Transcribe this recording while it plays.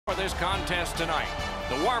this contest tonight.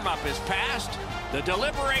 The warm-up is past, the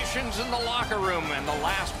deliberations in the locker room, and the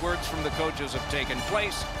last words from the coaches have taken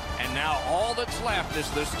place, and now all that's left is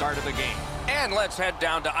the start of the game. And let's head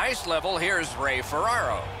down to ice level. Here's Ray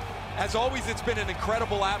Ferraro. As always, it's been an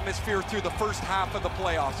incredible atmosphere through the first half of the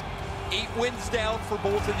playoffs. 8 wins down for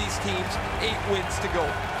both of these teams, 8 wins to go.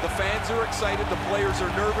 The fans are excited, the players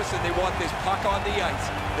are nervous, and they want this puck on the ice.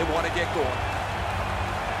 They want to get going.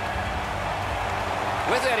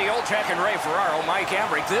 With Eddie Olczyk and Ray Ferraro, Mike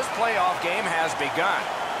Emrick, this playoff game has begun.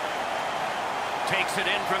 Takes it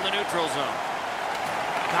in from the neutral zone.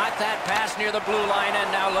 Got that pass near the blue line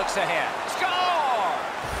and now looks ahead. Score!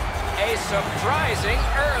 A surprising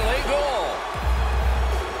early goal.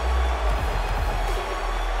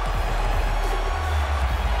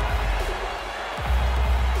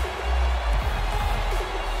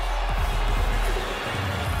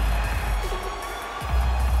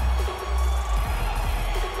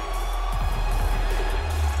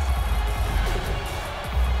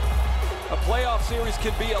 Playoff series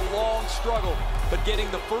can be a long struggle, but getting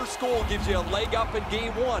the first goal gives you a leg up in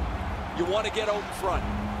game 1. You want to get out in front.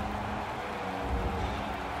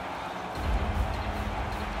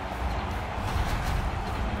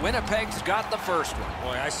 Winnipeg's got the first one.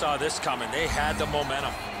 Boy, I saw this coming. They had the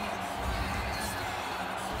momentum.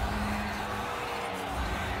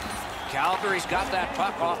 Calgary's got that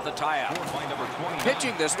puck off the tie-up.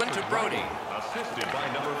 Pitching this one to Brody. Assisted by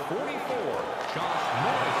number 44,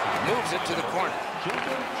 Moves it to the corner. Time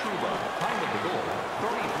of the goal,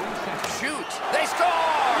 33 seconds. Shoots. They score!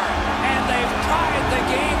 And they've tied the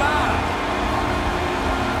game up.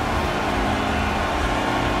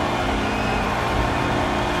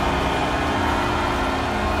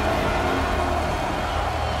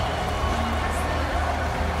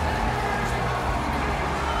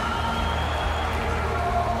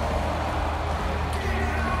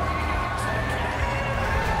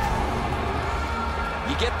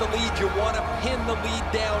 Get the lead, you want to pin the lead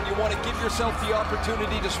down. You want to give yourself the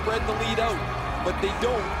opportunity to spread the lead out. But they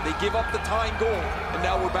don't. They give up the tying goal, and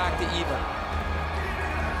now we're back to even.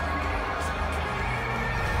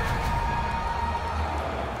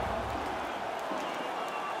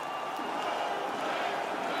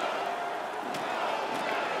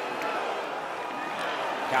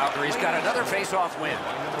 Calgary's got another face-off win.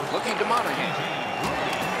 Looking to Monahan.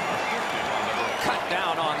 Cut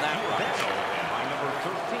down on that run.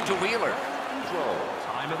 To Wheeler.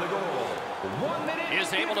 Time of the goal, 1 minute.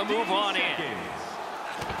 Is able to move on in.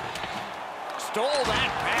 Stole that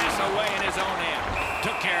pass away in his own end.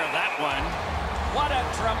 Took care of that one. What a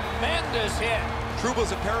tremendous hit.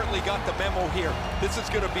 Trouba's apparently got the memo here. This is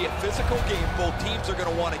going to be a physical game. Both teams are going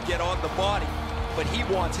to want to get on the body, but he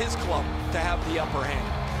wants his club to have the upper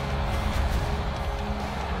hand.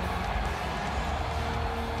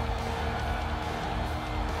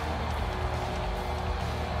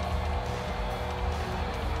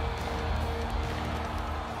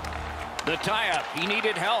 The tie-up. He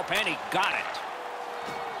needed help, and he got it.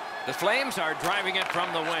 The Flames are driving it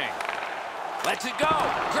from the wing. Lets it go.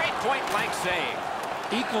 Great point-blank save.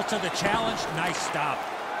 Equal to the challenge. Nice stop.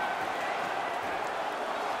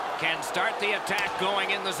 Can start the attack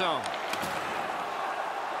going in the zone.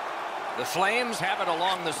 The Flames have it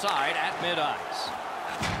along the side at mid-ice.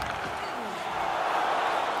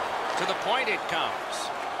 To the point it comes.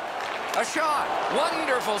 A shot.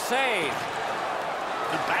 Wonderful save.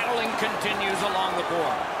 The battling continues along the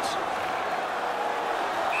boards.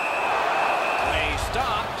 Play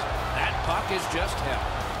stopped. That puck is just held.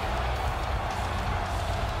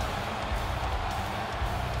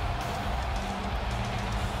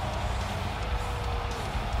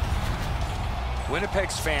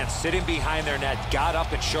 Winnipeg's fans sitting behind their net got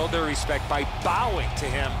up and showed their respect by bowing to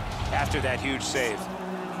him after that huge save.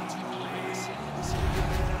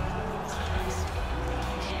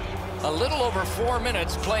 A little over 4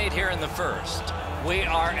 minutes played here in the first. We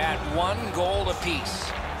are at 1 goal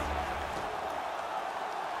apiece.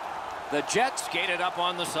 The Jets skated up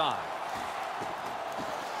on the side.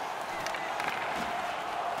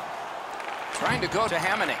 Trying to go to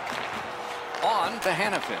Hamonic. On to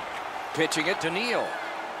Hannafin. Pitching it to Neal.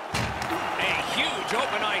 A huge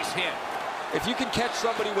open ice hit. If you can catch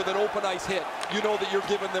somebody with an open ice hit, you know that you're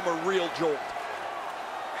giving them a real jolt.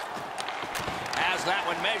 Has that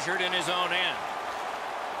one measured in his own end.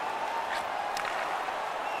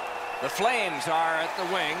 The Flames are at the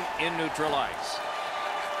wing in neutral ice.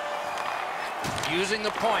 Using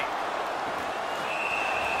the point.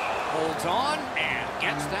 Holds on and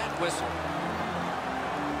gets that whistle.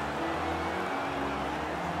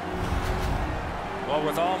 Well,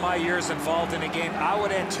 with all my years involved in a game, I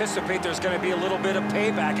would anticipate there's going to be a little bit of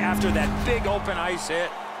payback after that big open ice hit.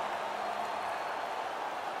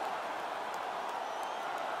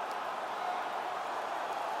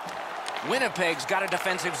 Winnipeg's got a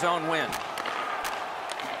defensive zone win.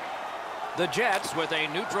 The Jets with a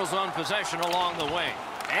neutral zone possession along the wing.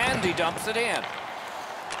 And he dumps it in.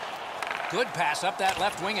 Good pass up that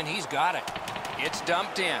left wing, and he's got it. It's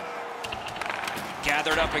dumped in.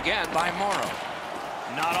 Gathered up again by Morrow.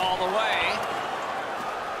 Not all the way.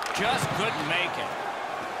 Just couldn't make it.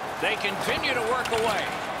 They continue to work away.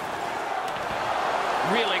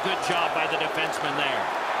 Really good job by the defenseman there.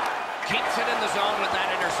 Keeps it in the zone with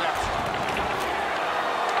that interception.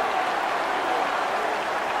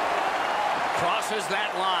 Crosses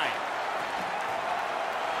that line.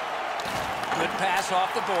 Good pass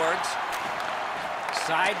off the boards.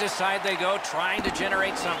 Side to side they go, trying to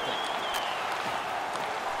generate something.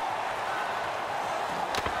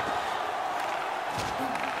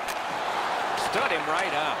 Stood him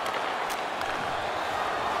right up.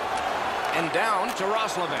 And down to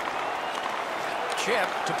Roslovic. Chip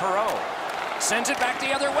to Perreault. Sends it back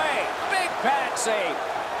the other way. Big pad save.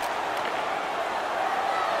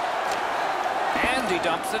 And he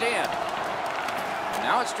dumps it in.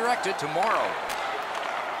 Now it's directed to Morrow.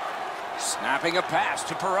 Snapping a pass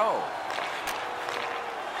to Perreault.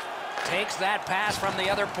 Takes that pass from the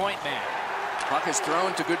other point man. Puck is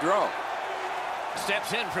thrown to Gaudreau.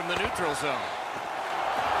 Steps in from the neutral zone.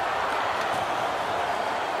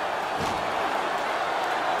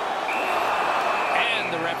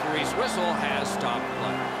 And the referee's whistle has stopped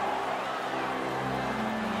play.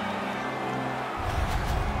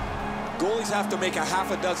 Goalies have to make a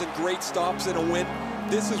half a dozen great stops in a win.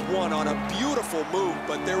 This is one on a beautiful move,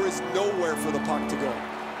 but there is nowhere for the puck to go.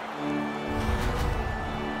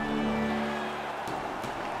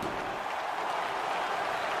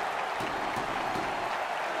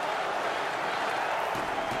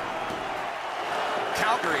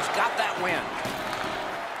 Calgary's got that win.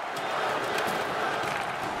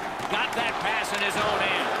 Got that pass in his own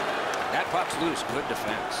end. That puck's loose. Good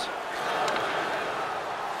defense.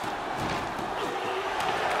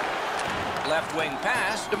 Left wing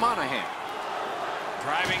pass to Monahan.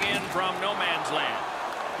 Driving in from no man's land.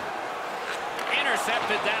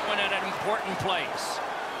 Intercepted that one at an important place.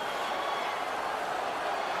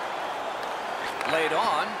 Laid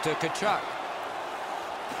on to Tkachuk.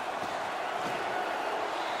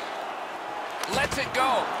 Lets it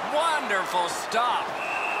go. Wonderful stop.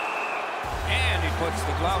 And he puts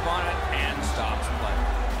the glove on it and stops play.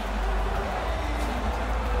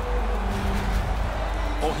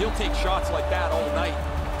 Oh, he'll take shots like that all night.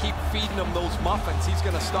 Keep feeding him those muffins. He's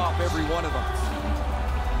going to stop every one of them.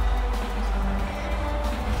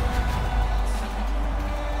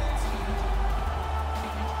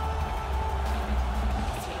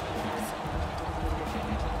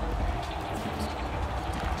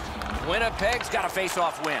 Winnipeg's got a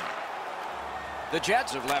face-off win. The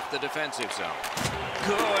Jets have left the defensive zone.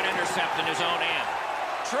 Good intercept in his own end.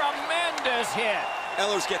 Tremendous hit.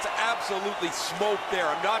 Ehlers gets absolutely smoked there.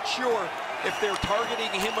 I'm not sure if they're targeting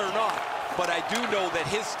him or not, but I do know that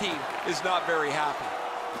his team is not very happy.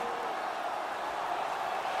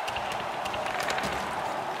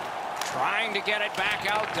 Trying to get it back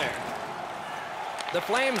out there. The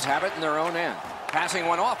Flames have it in their own end. Passing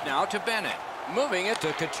one off now to Bennett. Moving it to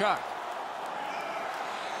Tkachuk.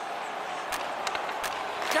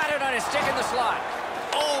 Got it on his stick in the slot.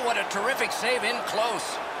 Oh, what a terrific save in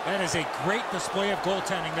close. That is a great display of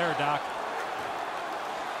goaltending there, Doc.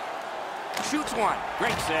 Shoots one.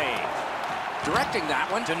 Great save. Directing that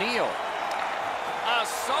one to Neal. A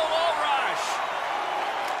solo rush.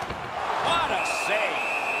 What a save.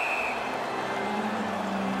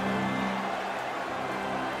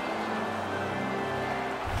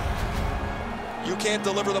 You can't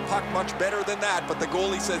deliver the puck much better than that, but the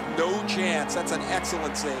goalie says no chance. That's an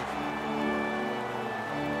excellent save.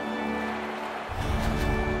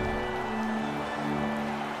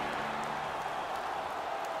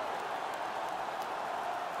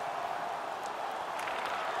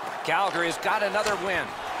 Calgary's got another win.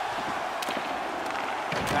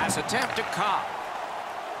 Pass attempt to Cobb.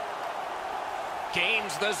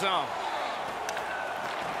 Gains the zone.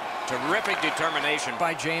 Terrific determination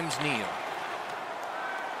by James Neal.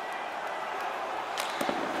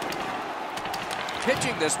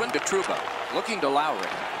 Pitching this one to Trouba. Looking to Lowry.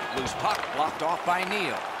 Loose puck blocked off by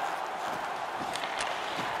Neal.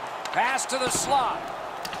 Pass to the slot.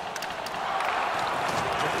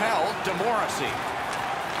 Propelled to Morrissey.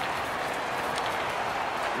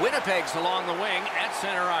 Winnipeg's along the wing at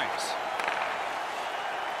center ice.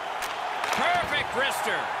 Perfect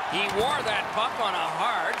wrister. He wore that puck on a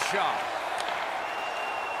hard shot.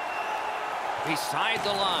 Beside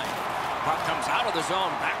the line. Puck comes out of the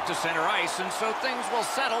zone back to center ice, and so things will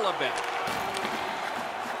settle a bit.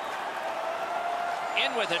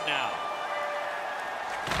 In with it now.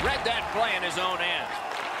 Read that play in his own end.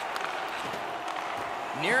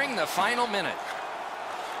 Nearing the final minute.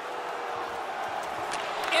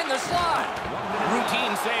 In the slot.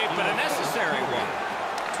 Routine save, but a necessary one.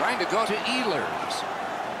 Trying to go to Ehlers.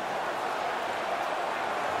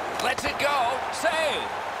 Lets it go. Save.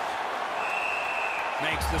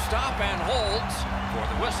 Makes the stop and holds for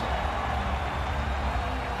the whistle.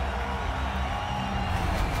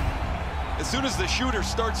 As soon as the shooter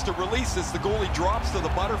starts to release this, the goalie drops to the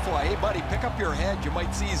butterfly. Hey, buddy, pick up your head. You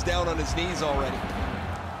might see he's down on his knees already.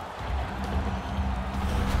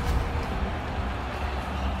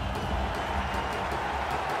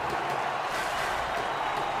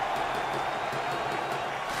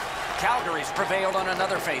 Calgary's prevailed on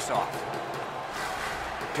another faceoff.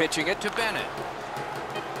 Pitching it to Bennett.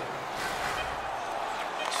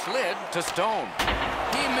 Slid to Stone.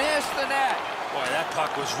 He missed the net. Boy, that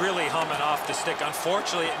puck was really humming off the stick.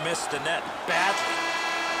 Unfortunately, it missed the net badly.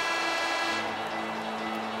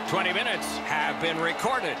 20 minutes have been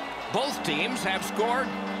recorded. Both teams have scored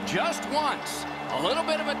just once. A little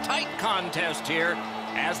bit of a tight contest here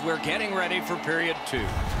as we're getting ready for period 2. Hey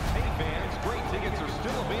fans, great tickets are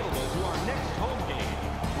still available to our next home game.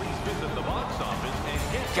 Please visit the box office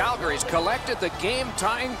and get... Calgary's collected the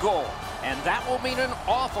game-tying goal, and that will mean an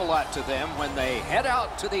awful lot to them when they head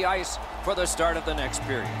out to the ice for the start of the next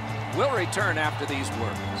period. We'll return after these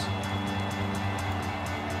words.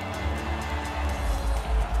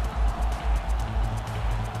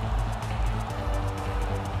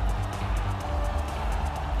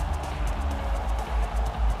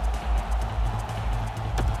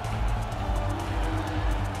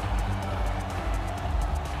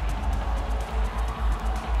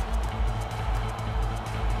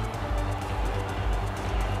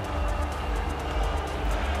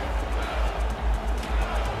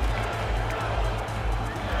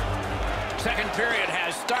 Second period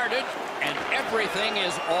has started, and everything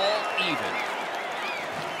is all even.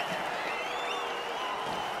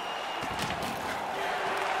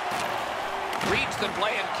 Reads the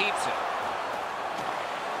play and keeps it.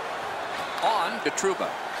 On to Trouba.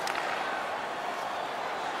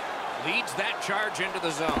 Leads that charge into the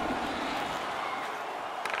zone.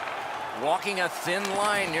 Walking a thin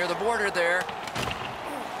line near the border there.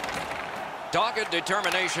 Dogged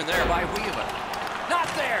determination there by Wheeler. Not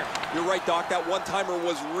there. You're right, Doc. That one-timer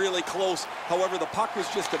was really close. However, the puck was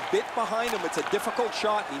just a bit behind him. It's a difficult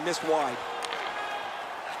shot, and he missed wide.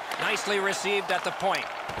 Nicely received at the point.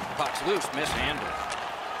 Puck's loose, mishandled.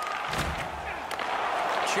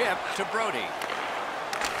 Chip to Brody.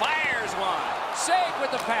 Fires one. Save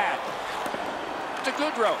with the pad. To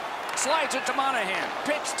Goodrow. Slides it to Monahan.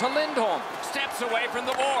 Pitch to Lindholm. Steps away from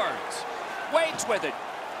the boards. Waits with it.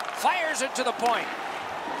 Fires it to the point.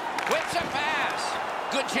 Whips a pass.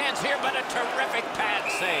 Good chance here, but a terrific pad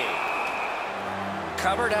save.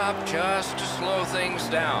 Covered up just to slow things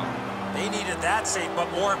down. They needed that save,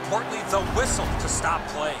 but more importantly, the whistle to stop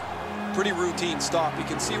play. Pretty routine stop. You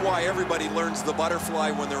can see why everybody learns the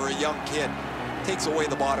butterfly when they're a young kid. Takes away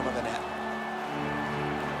the bottom of the net.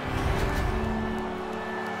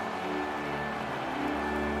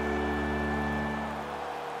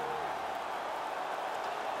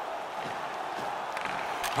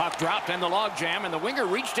 Puck dropped in the logjam, and the winger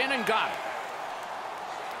reached in and got it.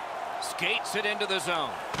 Skates it into the zone.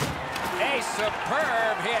 A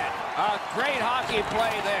superb hit. A great hockey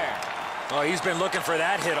play there. Oh, he's been looking for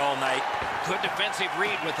that hit all night. Good defensive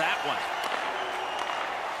read with that one.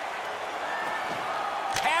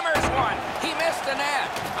 Hammers one. He missed the net.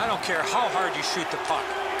 I don't care how hard you shoot the puck.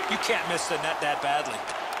 You can't miss the net that badly.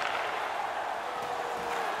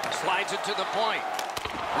 Slides it to the point.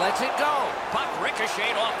 Lets it go. Puck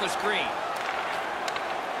ricocheted off the screen.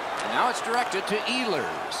 And now it's directed to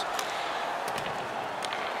Ehlers.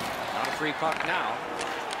 Not a free puck now.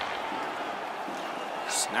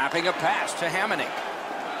 Snapping a pass to Hamonic.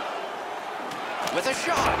 With a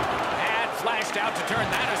shot. Pad flashed out to turn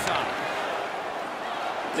that aside.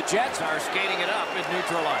 The Jets are skating it up at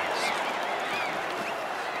neutral ice.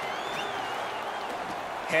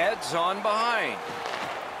 Heads on behind.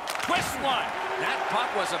 Twist one. That puck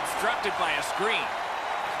was obstructed by a screen.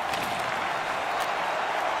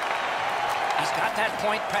 He's got that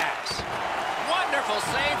point pass. Wonderful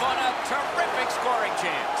save on a terrific scoring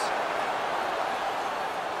chance.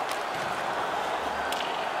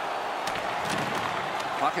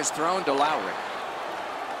 Puck is thrown to Lowry.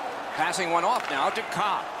 Passing one off now to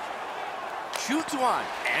Cobb. Shoots one,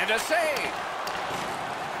 and a save.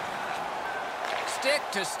 Stick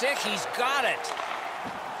to stick, he's got it.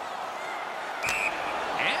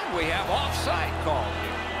 And we have offside called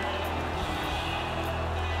here.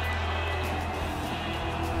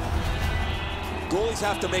 Goalies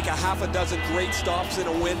have to make a half a dozen great stops in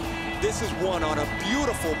a win. This is one on a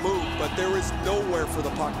beautiful move, but there is nowhere for the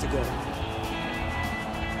puck to go.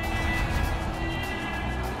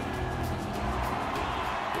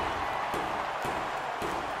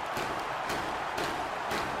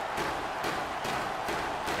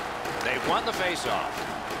 They've won the faceoff.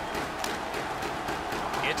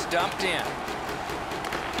 It's dumped in.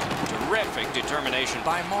 Terrific determination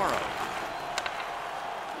by Morrow.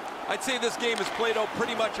 I'd say this game has played out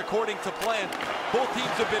pretty much according to plan. Both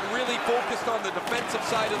teams have been really focused on the defensive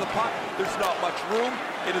side of the puck. There's not much room.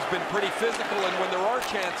 It has been pretty physical, and when there are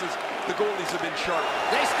chances, the goalies have been sharp.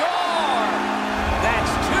 They score!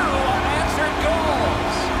 That's 2 unanswered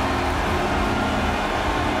goals.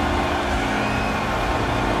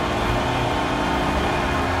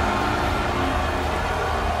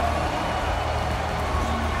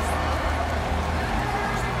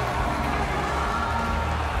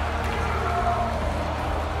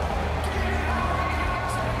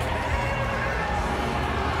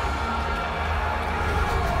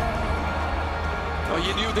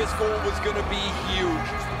 You knew this goal was going to be huge.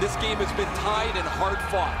 This game has been tied and hard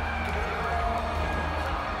fought.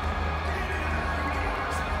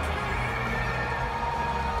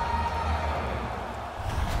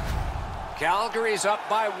 Calgary's up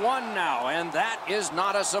by 1 now, and that is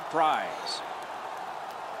not a surprise.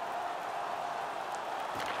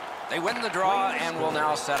 They win the draw and will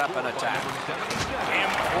now set up an attack.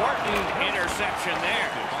 Important interception there.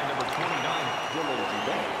 By number 29,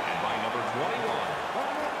 and by number 21.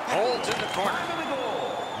 Holds in the corner.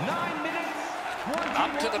 9 minutes, 21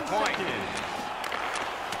 Up to the point. seconds.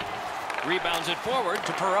 Rebounds it forward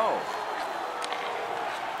to Perreault.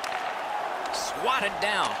 Swatted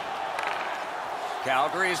down.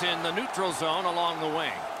 Calgary's in the neutral zone along the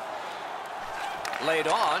wing. Laid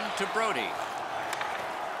on to Brody.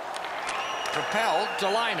 Propelled to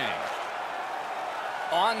Laine.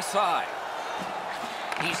 Onside.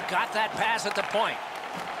 He's got that pass at the point.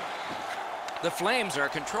 The Flames are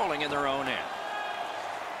controlling in their own end.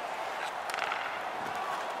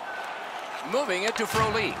 Moving it to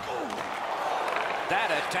Frolik.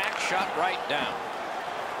 That attack shot right down.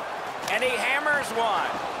 And he hammers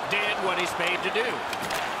one. Did what he's paid to do.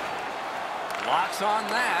 Locks on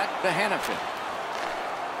that to Hannafin.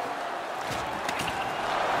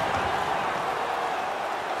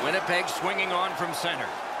 Winnipeg swinging on from center.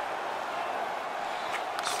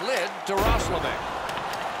 Slid to Roslovic.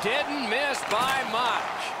 Didn't miss by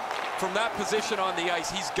much. From that position on the ice,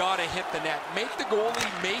 he's got to hit the net. Make the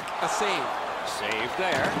goalie make a save. Save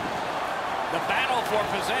there. The battle for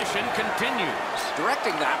possession continues.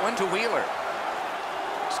 Directing that one to Wheeler.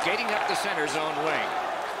 Skating up the center zone wing.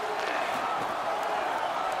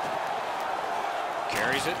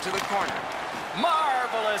 Carries it to the corner.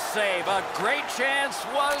 Marvelous save. A great chance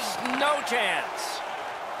was no chance.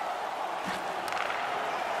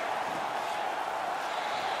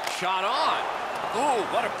 Shot on. Ooh,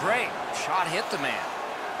 what a break. Shot hit the man.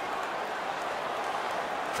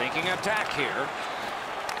 Thinking attack here.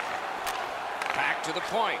 Back to the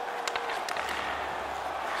point.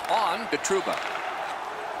 On to Trouba.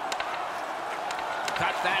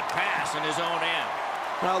 Cut that pass in his own end.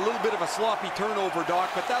 Now, a little bit of a sloppy turnover,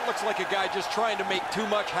 Doc, but that looks like a guy just trying to make too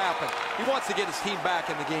much happen. He wants to get his team back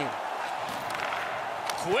in the game.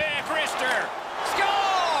 Quick wrister.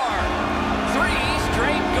 Score! 3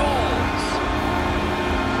 straight goals.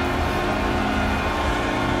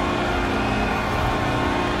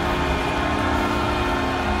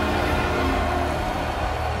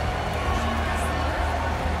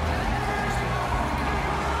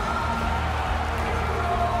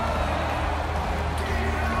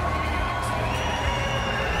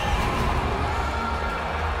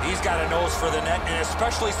 Got a nose for the net, and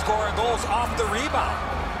especially scoring goals off the rebound.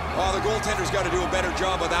 Oh, the goaltender's got to do a better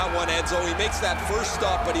job of that one, Edzo. He makes that first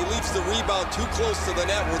stop, but he leaves the rebound too close to the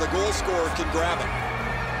net where the goal scorer can grab it.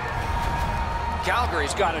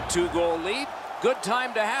 Calgary's got a 2-goal lead. Good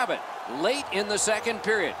time to have it. Late in the second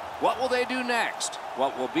period. What will they do next?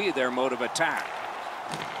 What will be their mode of attack?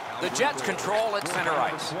 The Jets control at center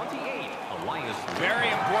ice. 28, Elias. Very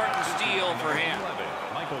important steal for him. 11,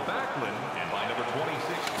 Michael Backlund, and by number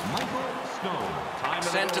 26, Michael Stone. Time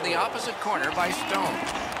Sent to the opposite corner by Stone.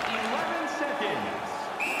 11 seconds.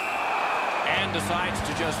 And decides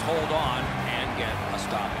to just hold on and get a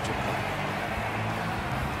stoppage of play.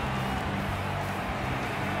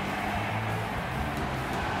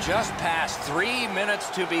 Just past 3 minutes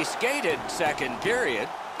to be skated, second period.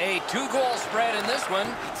 A 2-goal spread in this one,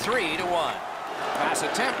 3-1. Pass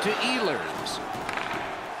attempt to Ehlers.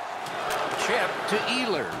 Chip to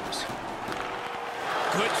Ehlers.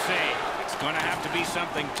 Good save. It's going to have to be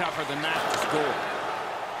something tougher than that to score.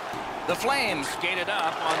 The Flames skated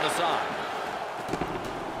up on the side.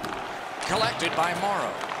 Collected by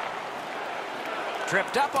Morrow.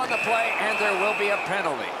 Tripped up on the play, and there will be a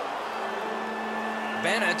penalty.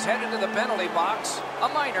 Bennett's headed to the penalty box. A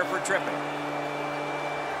minor for tripping.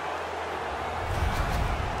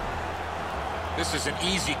 This is an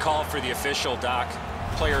easy call for the official, Doc.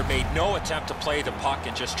 Player made no attempt to play the puck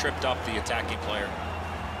and just tripped up the attacking player.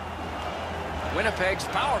 Winnipeg's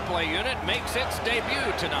power play unit makes its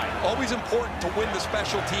debut tonight. Always important to win the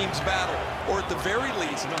special teams battle, or at the very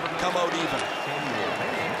least, come out even.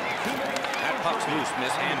 That puck's loose,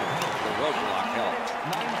 mishandled. The roadblock helped.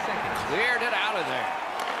 Cleared it out of there.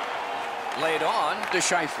 Laid on to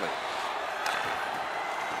Scheifele.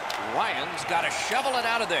 Ryan's got to shovel it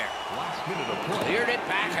out of there. Cleared it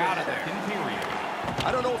back out of there.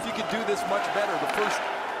 I don't know if you could do this much better. The first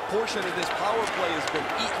portion of this power play has been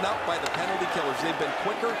eaten up by the penalty killers. They've been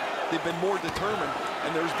quicker, they've been more determined,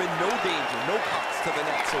 and there's been no danger, no pucks to the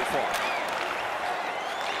net so far.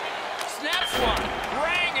 Snaps one.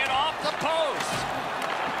 Rang it off the post.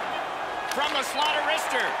 From the slot of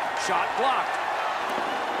wrister. Shot blocked.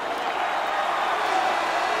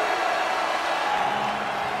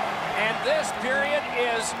 And this period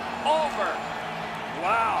is over.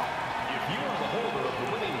 Wow. If you are the holder of the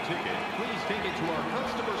winning ticket, please take it to our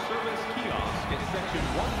customer service kiosk at section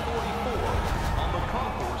 144 on the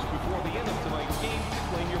concourse before the end of tonight's game to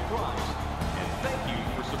claim your prize. And thank you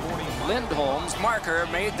for supporting Lindholm's marker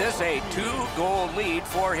made this a 2-goal lead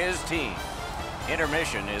for his team.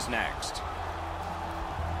 Intermission is next.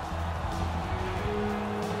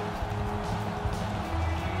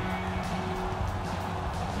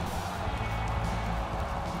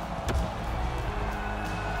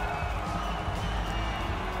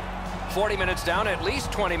 $40 minutes down, at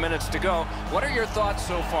least 20 minutes to go. What are your thoughts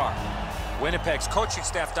so far? Winnipeg's coaching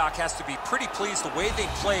staff, Doc, has to be pretty pleased the way they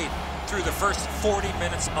played through the first 40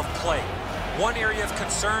 minutes of play. One area of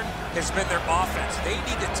concern has been their offense. They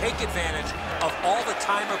need to take advantage of all the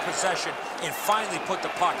time of possession and finally put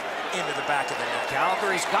the puck into the back of the net.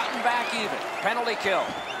 Calgary's gotten back even. Penalty kill.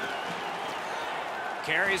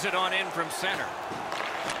 Carries it on in from center.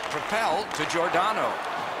 Propelled to Giordano.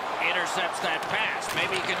 Intercepts that pass.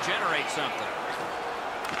 Maybe he can generate something.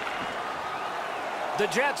 The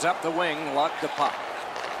Jets up the wing, luck the puck.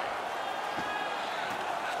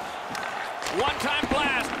 One-time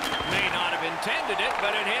blast. May not have intended it,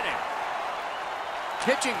 but it hit him.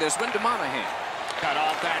 Pitching this one to Monahan. Cut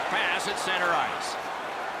off that pass at center ice.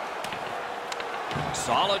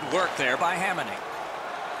 Solid work there by Hamonic.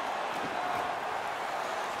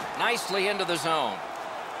 Nicely into the zone.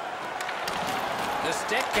 The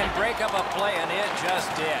stick can break up a play, and it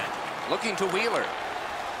just did. Looking to Wheeler.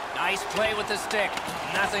 Nice play with the stick.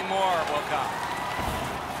 Nothing more will come.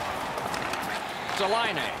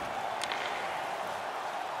 Deline.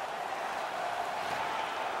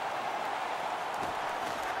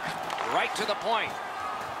 Right to the point.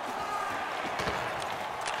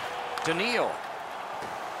 Daniil.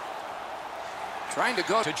 Trying to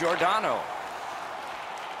go to Giordano.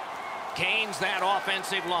 Gains that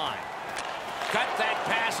offensive line. Cut that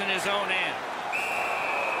pass in his own end.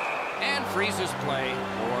 And freezes play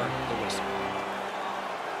for the whistle.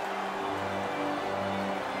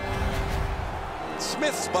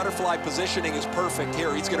 Smith's butterfly positioning is perfect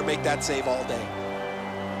here. He's going to make that save all day.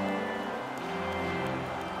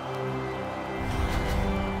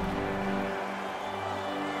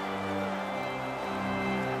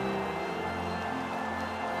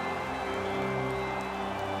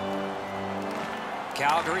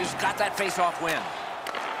 Calgary's got that face-off win.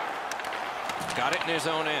 Got it in his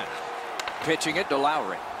own end. Pitching it to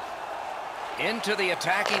Lowry. Into the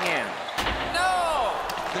attacking end. No!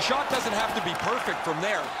 The shot doesn't have to be perfect from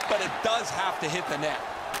there, but it does have to hit the net.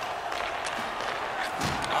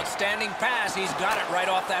 Outstanding pass. He's got it right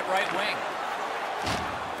off that right wing.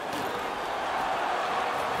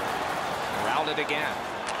 Routed again.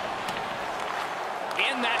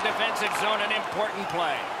 In that defensive zone, an important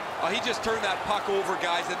play. He just turned that puck over,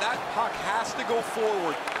 guys, and that puck has to go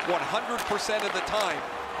forward 100% of the time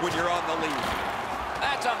when you're on the lead.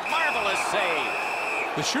 That's a marvelous save.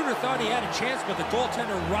 The shooter thought he had a chance, but the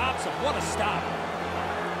goaltender robs him. What a stop.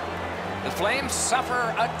 The Flames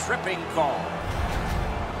suffer a tripping call.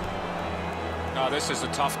 No, this is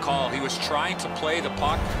a tough call. He was trying to play the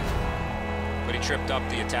puck, but he tripped up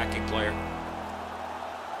the attacking player.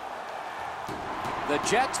 The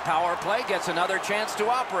Jets' power play gets another chance to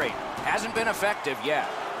operate. Hasn't been effective yet.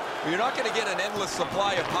 You're not going to get an endless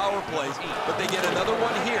supply of power plays, but they get another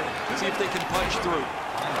one here. See if they can punch through.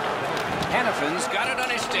 Hannafin's got it on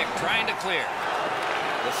his stick, trying to clear.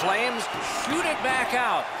 The Flames shoot it back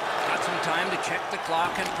out. Got some time to check the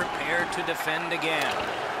clock and prepare to defend again.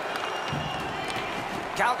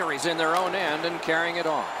 Calgary's in their own end and carrying it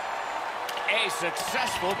on. A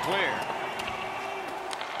successful clear.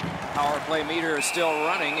 Power play meter is still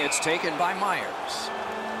running. It's taken by Myers.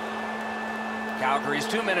 Calgary's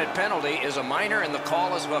 2-minute penalty is a minor and the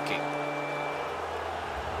call is hooking.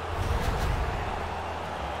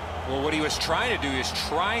 Well, what he was trying to do is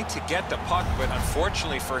trying to get the puck, but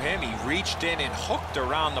unfortunately for him, he reached in and hooked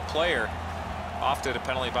around the player. Off to the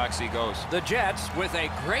penalty box he goes. The Jets with a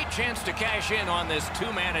great chance to cash in on this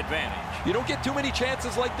 2-man advantage. You don't get too many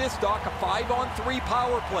chances like this, Doc. A 5-on-3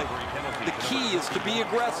 power play. The key is to be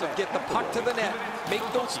aggressive, get the puck to the net, make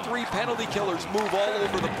those 3 penalty killers move all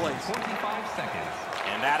over the place. 25 seconds.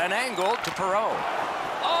 And at an angle to Perreault.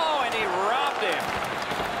 Oh, and he robbed him.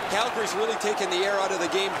 Calgary's really taken the air out of the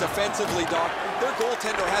game defensively, Doc. Their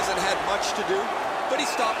goaltender hasn't had much to do, but he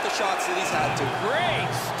stopped the shots that he's had to. Great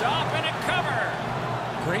stop and a cover.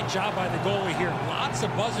 Great job by the goalie here. Lots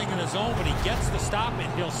of buzzing in his zone, but he gets the stop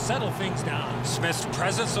and he'll settle things down. Smith's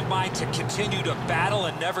presence of mind to continue to battle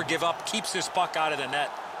and never give up keeps this puck out of the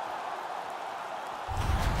net.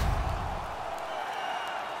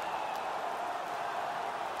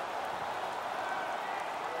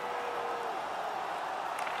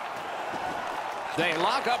 They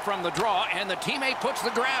lock up from the draw, and the teammate puts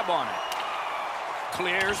the grab on it.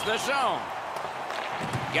 Clears the zone.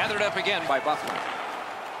 Gathered up again by Buffalo.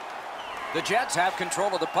 The Jets have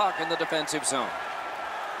control of the puck in the defensive zone.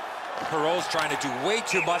 Perreault's trying to do way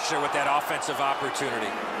too much there with that offensive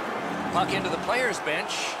opportunity. Puck into the players'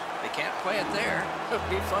 bench. They can't play it there. It would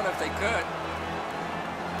be fun if they could.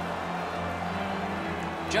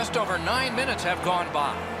 Just over 9 minutes have gone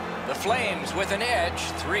by. The Flames with an edge,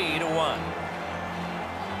 3-1.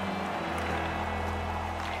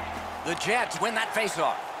 The Jets win that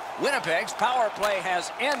faceoff. Winnipeg's power play has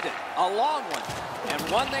ended. A long one, and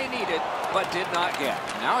one they needed but did not get.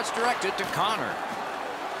 Now it's directed to Connor.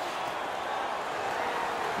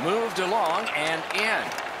 Moved along and in.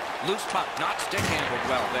 Loose puck, not stick handled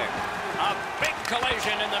well there. A big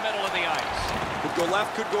collision in the middle of the ice. Could go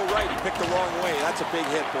left, could go right. He picked the wrong way. That's a big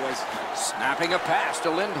hit, boys. Snapping a pass to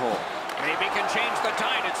Lindholm. Maybe can change the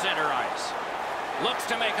tide at center ice. Looks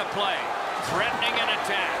to make a play. Threatening an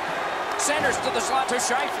attack. Centers to the slot to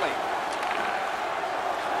Scheifele.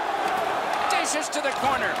 Dishes to the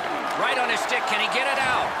corner. Right on his stick. Can he get it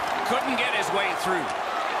out? Couldn't get his way through.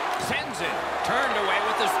 Sends it. Turned away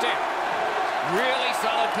with the stick. Really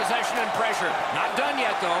solid possession and pressure. Not done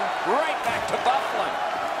yet, though. Right back to Buffalo.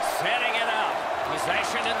 Setting it up.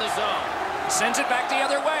 Possession in the zone. Sends it back the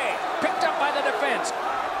other way. Picked up by the defense.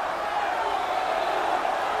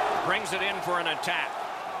 Brings it in for an attack.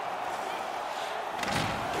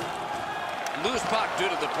 Loose puck due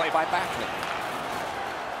to the play by Backlund.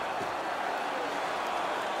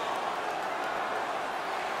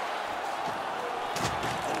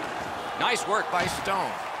 Nice work by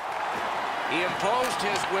Stone. He imposed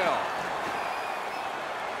his will.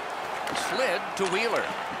 Slid to Wheeler.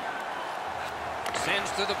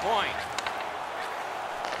 Sends to the point.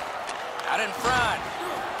 Out in front.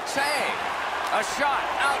 Save. A shot.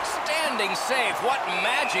 Outstanding save. What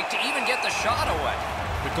magic to even get the shot away.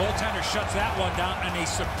 The goaltender shuts that one down, and a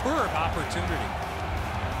superb opportunity.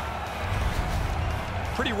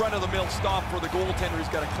 Pretty run-of-the-mill stop for the goaltender. He's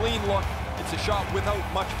got a clean look. It's a shot without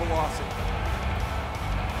much velocity.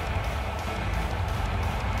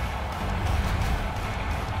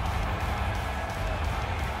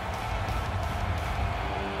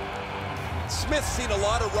 Smith's seen a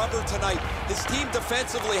lot of rubber tonight. His team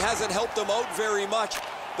defensively hasn't helped him out very much,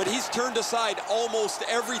 but he's turned aside almost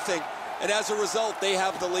everything. And as a result, they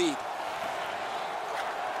have the lead.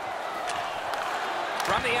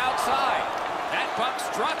 From the outside, that puck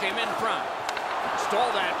struck him in front.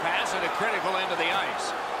 Stole that pass at a critical end of the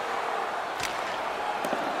ice.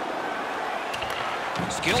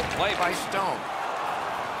 Skilled play by Stone.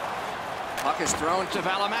 Puck is thrown to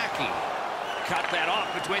Valimaki. Cut that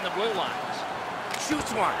off between the blue lines.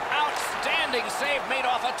 Shoots one. Outstanding save made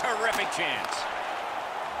off a terrific chance.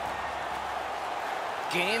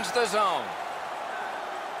 Gains the zone.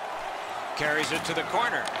 Carries it to the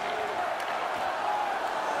corner.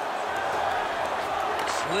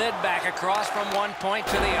 Slid back across from one point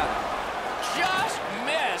to the other. Just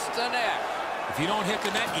missed the net. If you don't hit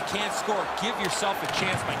the net, you can't score. Give yourself a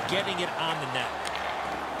chance by getting it on the net.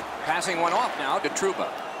 Passing one off now to Trouba.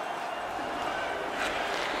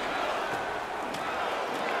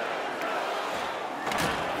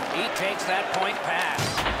 He takes that point pass.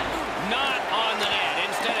 Not on the net.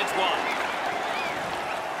 Instead, it's one.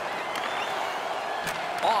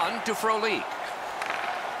 On to Frolik.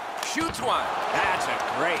 Shoots one. That's a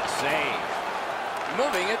great save.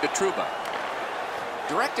 Moving it to Trouba.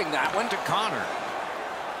 Directing that one to Connor.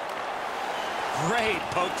 Great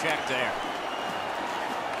poke check there.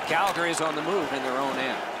 Calgary's on the move in their own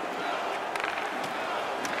end.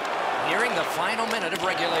 Nearing the final minute of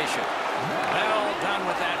regulation. Well done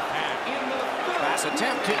with that pass. Pass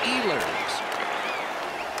attempt to Ehlers.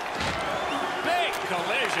 Big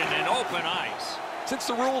collision in open ice. Since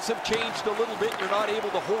the rules have changed a little bit, you're not able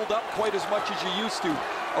to hold up quite as much as you used to.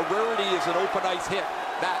 A rarity is an open ice hit.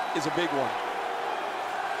 That is a big one.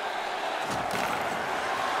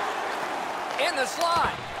 In the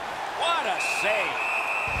slot. What a save.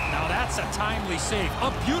 Now that's a timely save.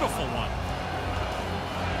 A beautiful one.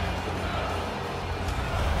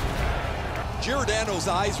 Giordano's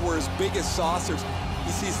eyes were as big as saucers.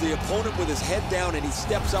 He sees the opponent with his head down and he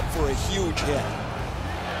steps up for a huge hit.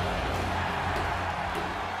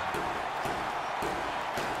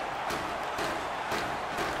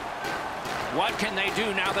 What can they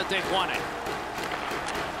do now that they've won it?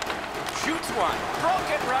 Shoots one.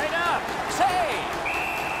 Broke it right up. Save.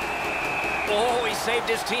 Oh, he saved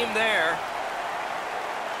his team there.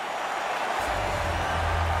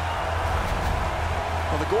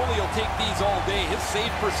 Well, the goalie will take these all day. His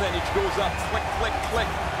save percentage goes up click, click, click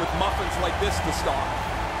with muffins like this to stop.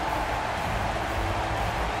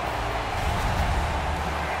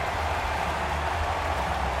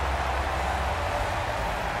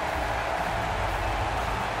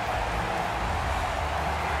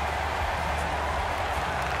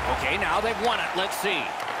 Okay, now they've won it. Let's see.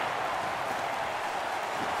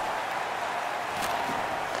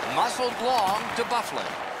 Muscled long to Bufflin.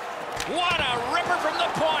 What a ripper from the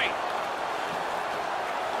point.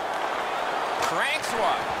 Cranks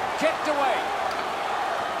one. Kicked away.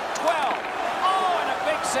 12. Oh, and a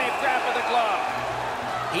big save grab of the glove.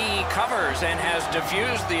 He covers and has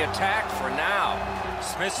diffused the attack for now.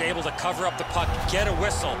 Smith's able to cover up the puck, get a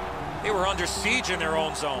whistle. They were under siege in their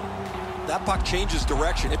own zone. That puck changes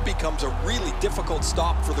direction. It becomes a really difficult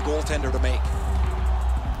stop for the goaltender to make.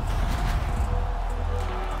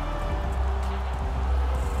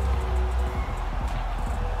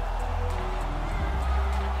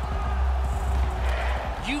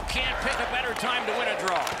 You can't pick a better time to win a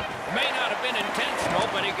draw. May not have been intentional,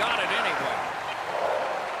 but he got it anyway.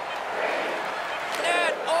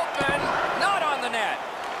 Net open. Not on the net.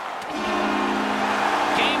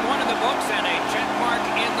 Game one in the books and a check mark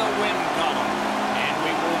in the win column. And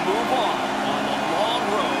we will move on the long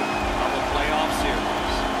road of the playoff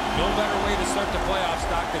series. No better way to start the playoffs,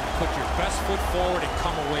 Doc, than to put your best foot forward and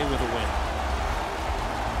come away with a win.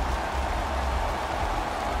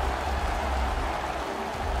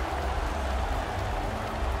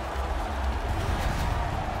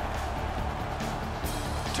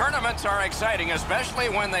 Tournaments are exciting, especially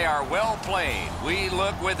when they are well played. We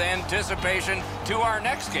look with anticipation to our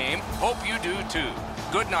next game. Hope you do too.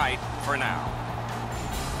 Good night for now.